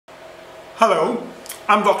Hello,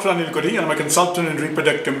 I'm Dr. Anil Gudi and I'm a consultant in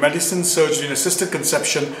reproductive medicine, surgery and assisted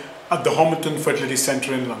conception at the Homerton Fertility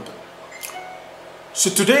Centre in London. So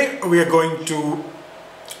today we are going to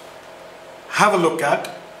have a look at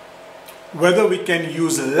whether we can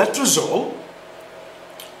use letrozole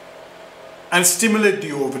and stimulate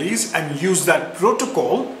the ovaries and use that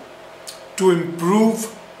protocol to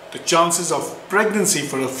improve the chances of pregnancy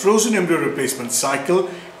for a frozen embryo replacement cycle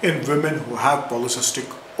in women who have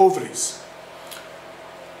polycystic ovaries.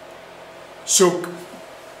 So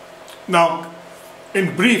now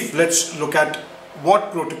in brief, let's look at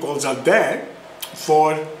what protocols are there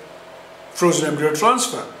for frozen embryo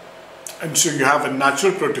transfer. And so you have a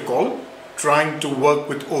natural protocol trying to work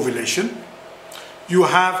with ovulation. You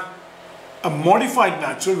have a modified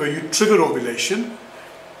natural where you trigger ovulation.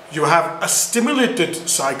 You have a stimulated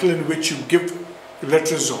cycle in which you give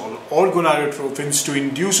letrozole or gonadotropins to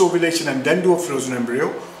induce ovulation and then do a frozen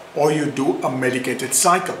embryo, or you do a medicated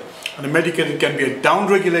cycle. And a medicated can be a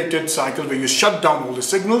down-regulated cycle where you shut down all the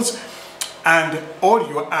signals, or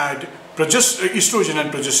you add estrogen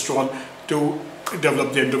and progesterone to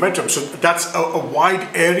develop the endometrium. So that's a wide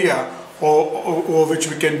area over which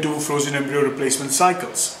we can do frozen embryo replacement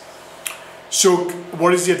cycles. So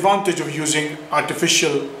what is the advantage of using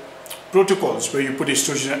artificial protocols where you put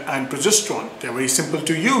estrogen and progesterone? They're very simple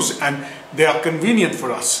to use and they are convenient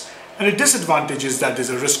for us. And a disadvantage is that there's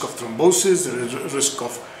a risk of thrombosis, there is a risk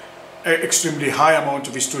of extremely high amount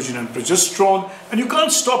of estrogen and progesterone, and you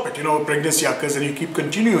can't stop it. Pregnancy occurs and you keep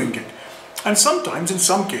continuing it. And sometimes, in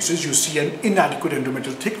some cases, you see an inadequate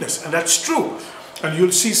endometrial thickness, and that's true. And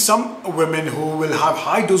you'll see some women who will have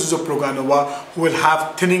high doses of Proganova who will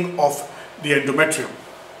have thinning of the endometrium.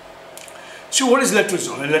 So what is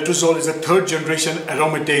letrozole? And letrozole is a third generation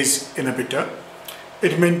aromatase inhibitor.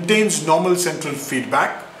 It maintains normal central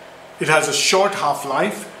feedback. It has a short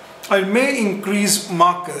half-life. It may increase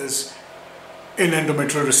markers in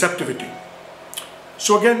endometrial receptivity.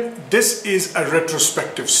 So again, this is a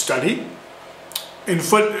retrospective study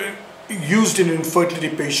used in infertility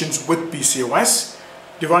patients with PCOS.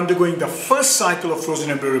 They're undergoing the first cycle of frozen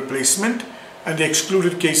embryo replacement, and they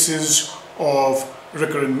excluded cases of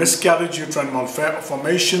recurrent miscarriage, uterine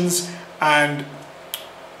malformations, and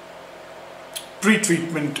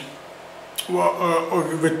pre-treatment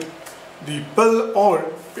with the pill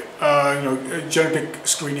or genetic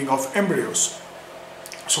screening of embryos.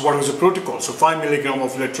 So what was the protocol? So 5 milligram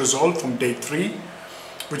of letrozole from day 3,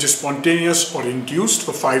 which is spontaneous or induced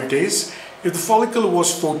for 5 days. If the follicle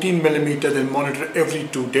was 14 millimeter, then monitor every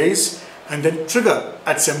 2 days and then trigger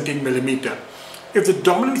at 17 millimeter. If the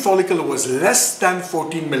dominant follicle was less than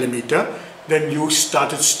 14 millimeter, then you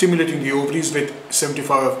started stimulating the ovaries with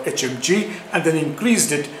 75 hmg and then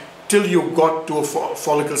increased it till you got to a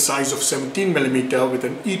follicle size of 17 millimeter with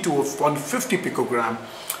an E2 of 150 picogram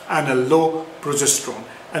and a low progesterone,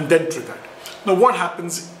 and then triggered. Now what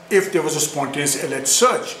happens if there was a spontaneous LH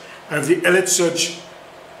surge? And if the LH surge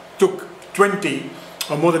took 20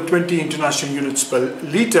 or more than 20 international units per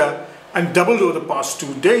liter and doubled over the past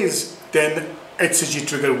 2 days, then HCG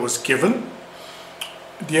trigger was given.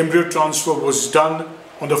 The embryo transfer was done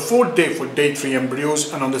on the 4th day for day 3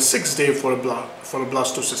 embryos and on the 6th day for a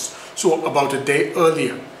blastocyst, so about a day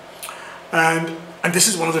earlier. And this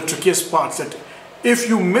is one of the trickiest parts, that if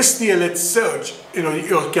you miss the LH surge,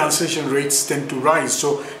 your cancellation rates tend to rise.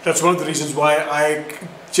 So that's one of the reasons why I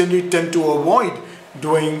generally tend to avoid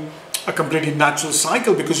doing a completely natural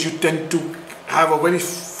cycle, because you tend to have a very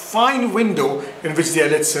fine window in which the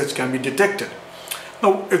LH surge can be detected.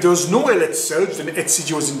 Now, if there was no LH surge, then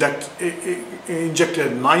HCG was injected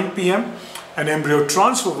at 9 p.m. and embryo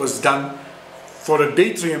transfer was done for a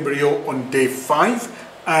day 3 embryo on day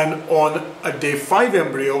 5 and on a day 5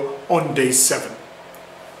 embryo on day 7.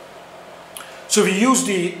 So we used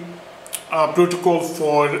the protocol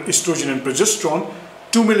for estrogen and progesterone.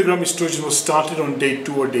 2 milligram estrogen was started on day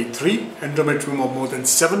 2 or day 3, endometrium of more than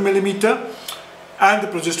 7 millimeter, and the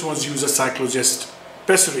progesterone was used as cyclogest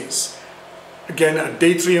pessaries. Again, a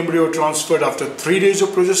day 3 embryo transferred after 3 days of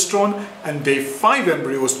progesterone, and day 5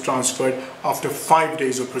 embryo was transferred after 5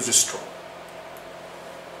 days of progesterone.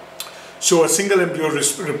 So a single embryo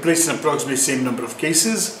replaced in approximately the same number of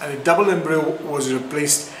cases, and a double embryo was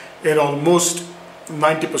replaced in almost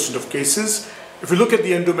 90% of cases. If you look at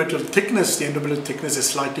the endometrial thickness is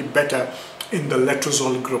slightly better in the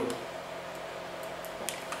letrozole group.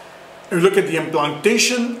 If you look at the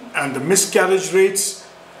implantation and the miscarriage rates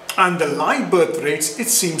and the live birth rates, it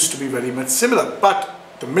seems to be very much similar, but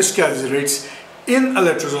the miscarriage rates in a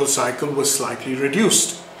letrozole cycle was slightly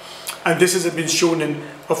reduced. And this has been shown in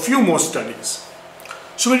a few more studies.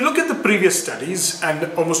 So when you look at the previous studies,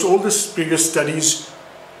 and almost all the previous studies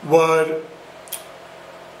were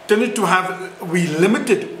tended to have, we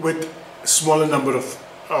limited with smaller number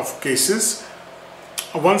of cases.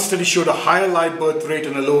 One study showed a higher live birth rate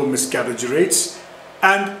and a lower miscarriage rates,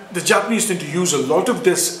 and the Japanese tend to use a lot of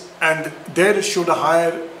this, and there it showed a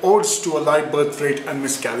higher odds to a live birth rate and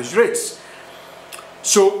miscarriage rates.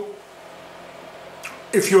 So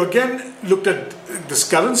if you again looked at this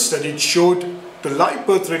current study, it showed the live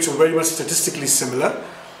birth rates were very much statistically similar,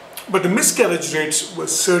 but the miscarriage rates were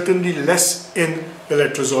certainly less in the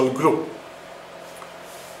letrozole group.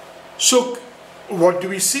 So what do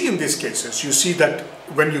we see in these cases? You see that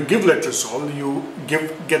when you give letrozole, you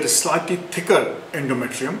get a slightly thicker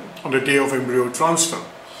endometrium on the day of embryo transfer.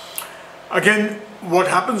 Again, what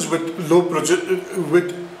happens with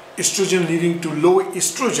estrogen leading to low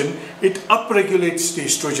estrogen, it upregulates the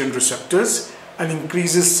estrogen receptors and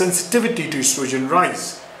increases sensitivity to estrogen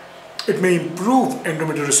rise. It may improve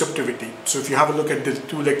endometrial receptivity. So if you have a look at the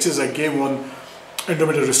 2 lectures I gave on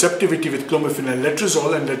endometrial receptivity with clomiphene and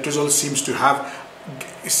letrozole seems to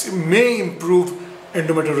may improve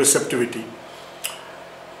endometrial receptivity.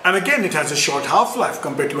 And again, it has a short half-life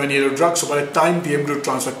compared to any other drug, so by the time the embryo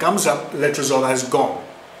transfer comes up, letrozole has gone.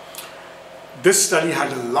 This study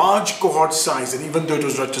had a large cohort size, and even though it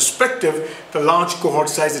was retrospective, the large cohort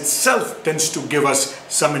size itself tends to give us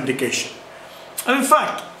some indication. And in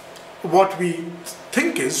fact, what we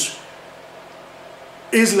think is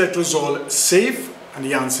letrozole safe? And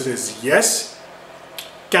the answer is yes.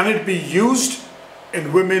 Can it be used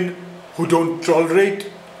in women who don't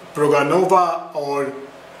tolerate proganova or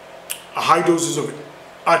high doses of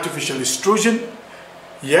artificial estrogen?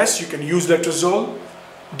 Yes, you can use letrozole.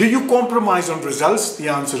 Do you compromise on results? The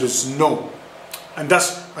answer is no. And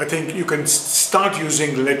thus, I think you can start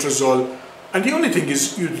using letrozole, and the only thing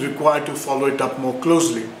is you require to follow it up more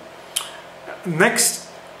closely. Next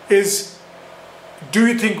is, do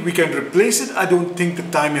you think we can replace it? I don't think the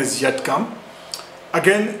time has yet come.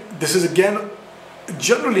 Again, this is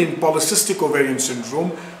generally in polycystic ovarian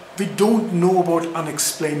syndrome, we don't know about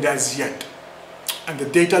unexplained as yet. And the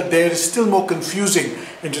data there is still more confusing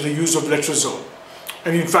into the use of letrozole.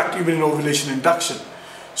 And in fact, even in ovulation induction.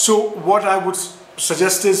 So what I would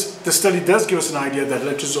suggest is, the study does give us an idea that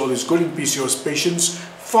letrozole is good in PCOS patients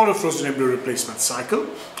for a frozen embryo replacement cycle,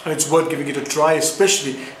 and it's worth giving it a try,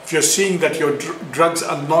 especially if you're seeing that your drugs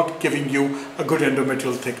are not giving you a good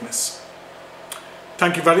endometrial thickness.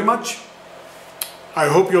 Thank you very much. I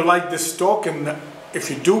hope you like this talk, and if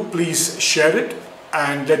you do, please share it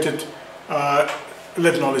and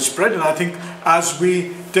let knowledge spread. And I think as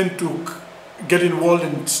we tend to get involved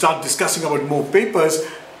and start discussing about more papers,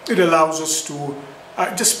 it allows us to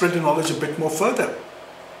just spread the knowledge a bit more further.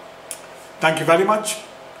 Thank you very much.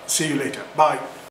 See you later. Bye.